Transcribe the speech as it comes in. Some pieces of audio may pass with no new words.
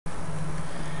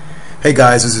Hey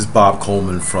guys, this is Bob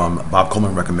Coleman from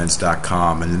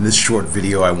bobcolemanrecommends.com, and in this short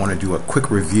video I want to do a quick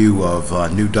review of a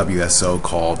new WSO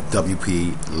called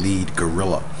WP Lead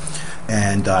Gorilla.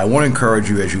 And I want to encourage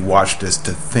you as you watch this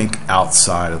to think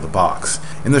outside of the box.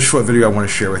 In this short video I want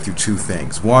to share with you two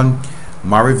things. One,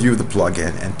 my review of the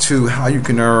plugin, and two, how you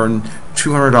can earn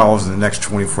 $200 in the next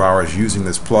 24 hours using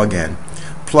this plugin,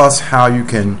 plus how you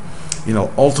can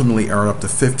ultimately earn up to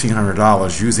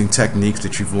 $1,500 using techniques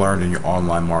that you've learned in your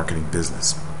online marketing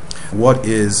business. What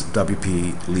is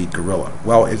WP Lead Gorilla?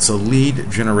 Well, it's a lead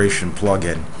generation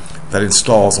plugin that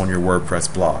installs on your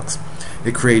WordPress blogs.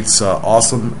 It creates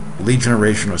awesome lead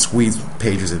generation or squeeze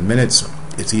pages in minutes.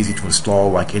 It's easy to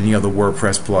install like any other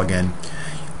WordPress plugin.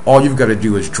 All you've got to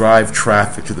do is drive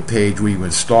traffic to the page where you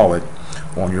install it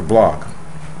on your blog.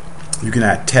 You can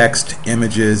add text,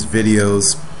 images,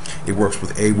 videos. It works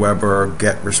with Aweber,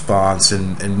 GetResponse,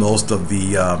 and most of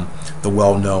the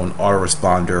well-known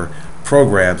autoresponder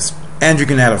programs. And you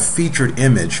can add a featured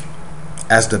image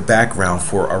as the background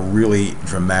for a really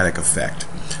dramatic effect.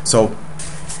 So,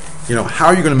 how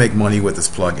are you going to make money with this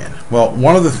plugin? Well,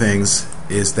 one of the things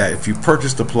is that if you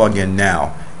purchase the plugin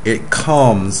now, it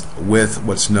comes with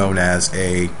what's known as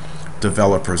a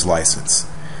developer's license.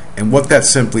 And what that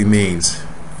simply means,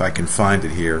 if I can find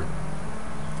it here,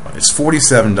 it's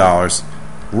 $47.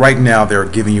 Right now they're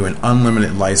giving you an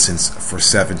unlimited license for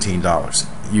 $17.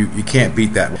 You can't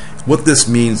beat that. What this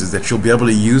means is that you'll be able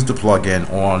to use the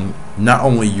plugin on not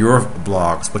only your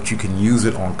blogs, but you can use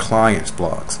it on clients'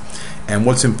 blogs. And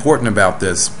what's important about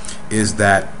this is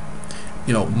that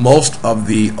most of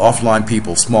the offline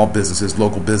people, small businesses,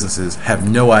 local businesses, have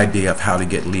no idea of how to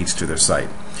get leads to their site.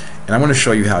 And I'm going to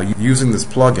show you how, using this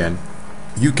plugin,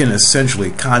 you can essentially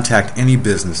contact any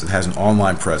business that has an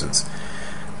online presence.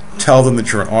 Tell them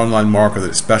that you're an online marketer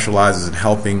that specializes in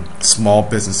helping small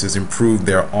businesses improve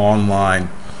their online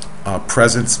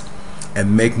presence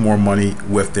and make more money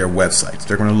with their websites.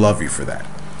 They're going to love you for that.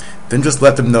 Then just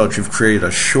let them know that you've created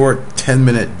a short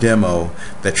 10-minute demo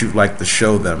that you'd like to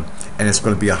show them, and it's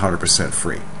going to be 100%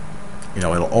 free.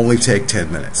 It'll only take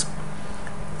 10 minutes.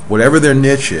 Whatever their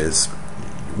niche is,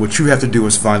 what you have to do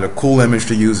is find a cool image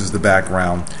to use as the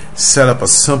background, set up a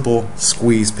simple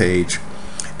squeeze page,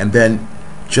 and then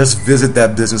just visit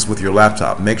that business with your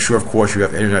laptop. Make sure, of course, you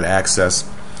have internet access,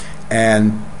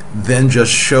 and then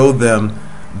just show them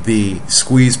the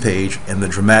squeeze page in the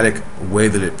dramatic way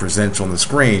that it presents on the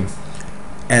screen,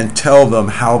 and tell them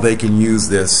how they can use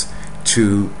this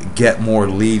to get more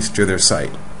leads to their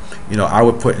site. I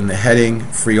would put in the heading,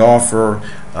 free offer,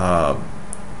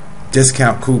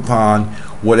 discount coupon,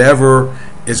 whatever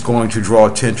is going to draw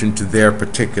attention to their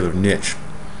particular niche.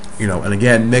 And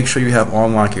again, make sure you have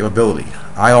online capability.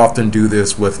 I often do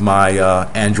this with my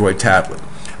Android tablet.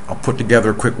 I'll put together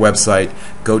a quick website,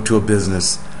 go to a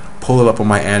business, pull it up on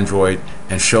my Android,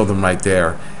 and show them right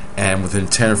there. And within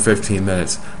 10 or 15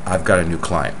 minutes, I've got a new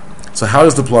client. So how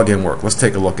does the plugin work? Let's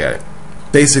take a look at it.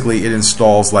 Basically, it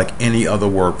installs like any other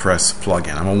WordPress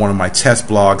plugin. I'm on one of my test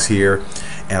blogs here,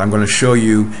 and I'm going to show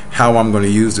you how I'm going to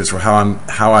use this, or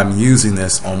how I'm using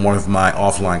this on one of my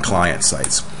offline client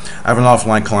sites. I have an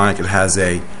offline client that has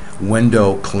a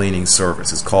window cleaning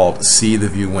service. It's called See the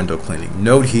View Window Cleaning.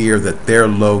 Note here that their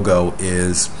logo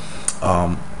is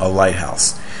a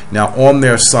lighthouse. Now on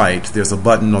their site there's a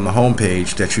button on the home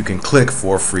page that you can click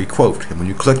for a free quote, and when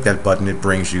you click that button it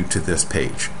brings you to this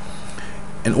page.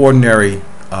 An ordinary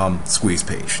squeeze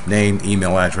page. Name,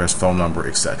 email address, phone number,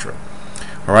 etc.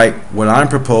 Alright, what I'm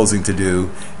proposing to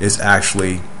do is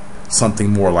actually something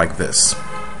more like this.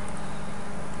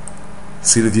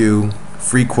 See the view,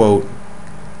 free quote,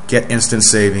 get instant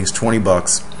savings, 20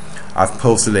 bucks. I've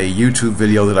posted a YouTube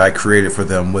video that I created for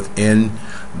them within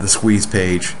the squeeze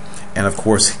page, and of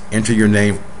course enter your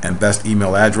name and best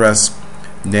email address,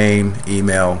 name,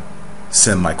 email,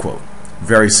 send my quote.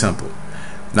 Very simple.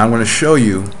 Now I'm going to show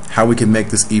you how we can make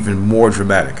this even more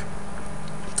dramatic.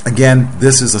 Again,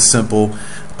 this is a simple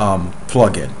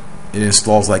plugin. It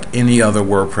installs like any other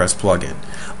WordPress plugin.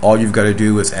 All you've got to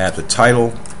do is add the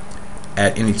title,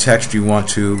 add any text you want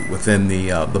to within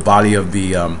the body of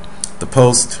the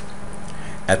post.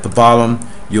 At the bottom,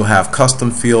 you'll have custom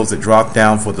fields that drop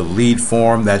down for the lead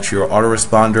form. That's your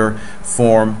autoresponder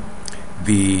form.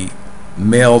 The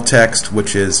mail text,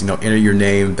 which is enter your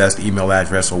name, best email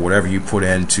address, or whatever you put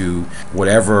into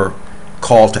whatever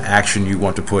call to action you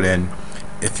want to put in.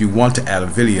 If you want to add a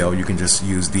video, you can just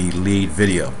use the lead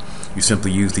video. You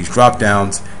simply use these drop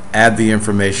downs, add the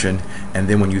information, and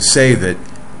then when you save it,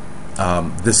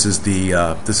 this is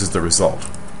the result.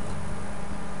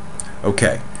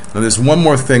 Okay, now there's one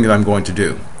more thing that I'm going to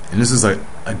do, and this is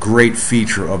a great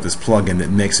feature of this plugin that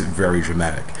makes it very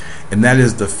dramatic, and that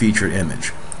is the featured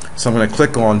image. So I'm going to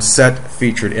click on Set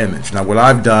Featured Image. Now what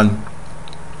I've done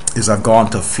is I've gone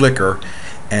to Flickr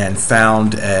and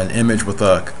found an image with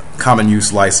a common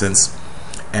use license,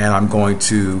 and I'm going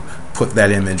to put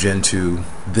that image into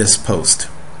this post.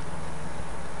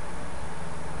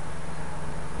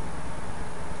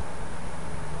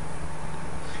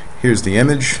 Here's the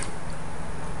image.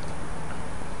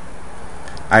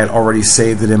 I had already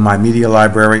saved it in my media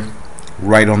library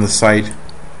right on the site.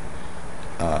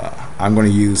 I'm going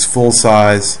to use full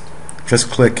size.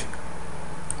 Just click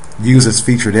Use as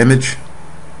Featured Image.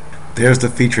 There's the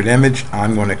featured image.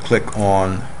 I'm going to click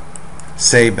on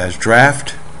Save as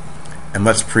Draft, and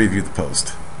let's preview the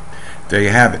post. There you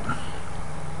have it.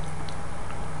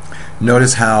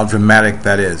 Notice how dramatic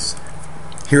that is.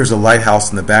 Here's a lighthouse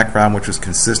in the background, which is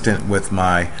consistent with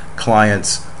my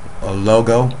client's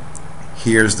logo.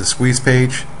 Here's the squeeze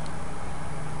page.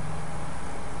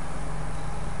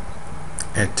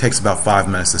 And it takes about 5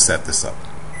 minutes to set this up.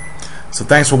 So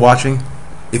thanks for watching.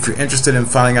 If you're interested in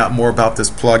finding out more about this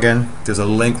plugin, there's a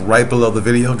link right below the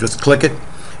video. Just click it.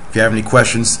 If you have any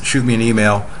questions, shoot me an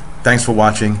email. Thanks for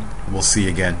watching. We'll see you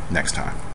again next time.